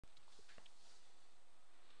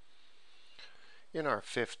In our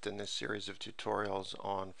fifth in this series of tutorials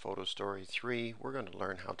on Photostory 3, we're going to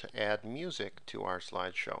learn how to add music to our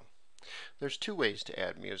slideshow. There's two ways to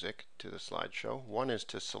add music to the slideshow. One is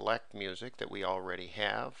to select music that we already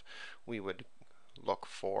have. We would look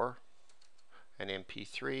for an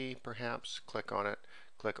MP3 perhaps, click on it,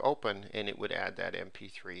 click open, and it would add that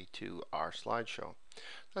MP3 to our slideshow.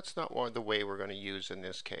 That's not the way we're going to use in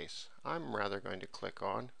this case. I'm rather going to click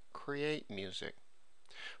on Create Music.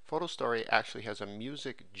 Photostory actually has a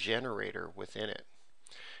music generator within it.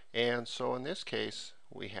 And so in this case,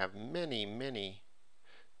 we have many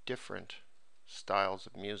different styles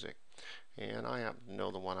of music. And I happen to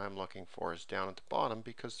know the one I'm looking for is down at the bottom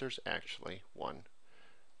because there's actually one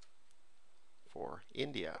for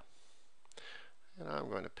India. And I'm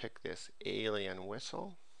going to pick this alien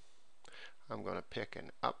whistle. I'm going to pick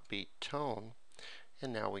an upbeat tone.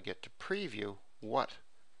 And now we get to preview what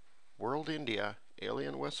World India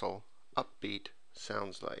alien whistle upbeat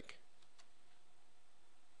sounds like.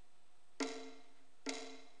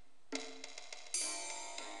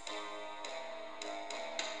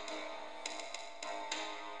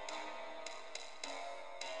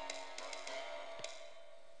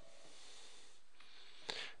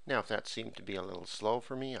 Now if that seemed to be a little slow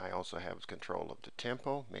for me, I also have control of the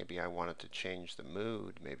tempo. Maybe I wanted to change the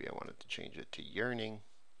mood. Maybe I wanted to change it to yearning,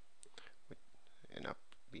 an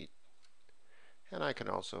upbeat. And I can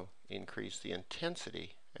also increase the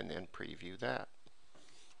intensity and then preview that.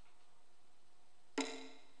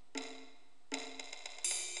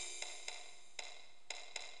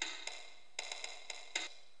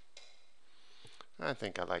 I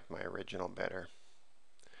think I like my original better.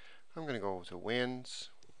 I'm going to go to winds,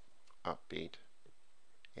 upbeat,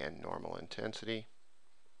 and normal intensity.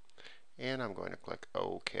 And I'm going to click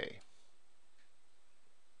OK.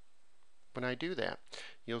 When I do that,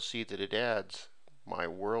 you'll see that it adds my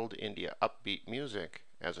World India upbeat music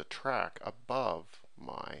as a track above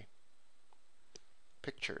my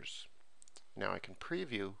pictures. Now I can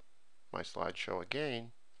preview my slideshow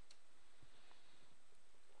again.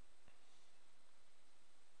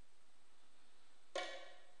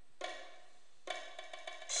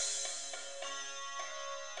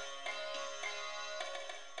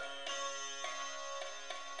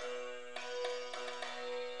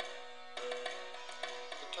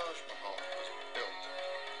 The Taj Mahal was built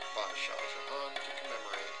by Shah Jahan to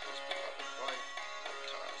commemorate his beloved wife,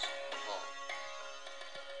 Mumtaz Mahal.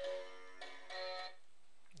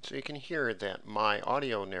 So you can hear that my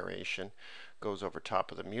audio narration goes over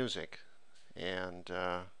top of the music, and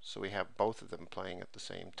so we have both of them playing at the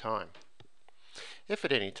same time. If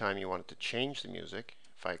at any time you wanted to change the music,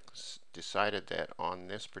 if I decided that on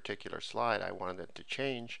this particular slide I wanted it to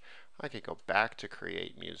change, I could go back to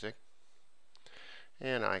Create Music,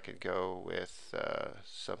 and I could go with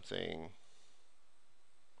something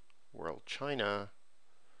World China,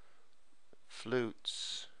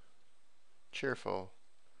 flutes, cheerful,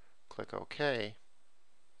 click OK,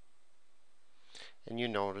 and you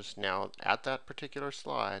notice now at that particular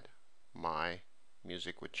slide my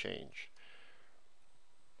music would change.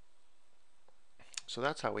 So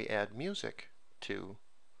that's how we add music to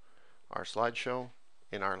our slideshow.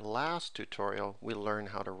 In our last tutorial, we learned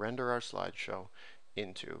how to render our slideshow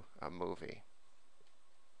into a movie.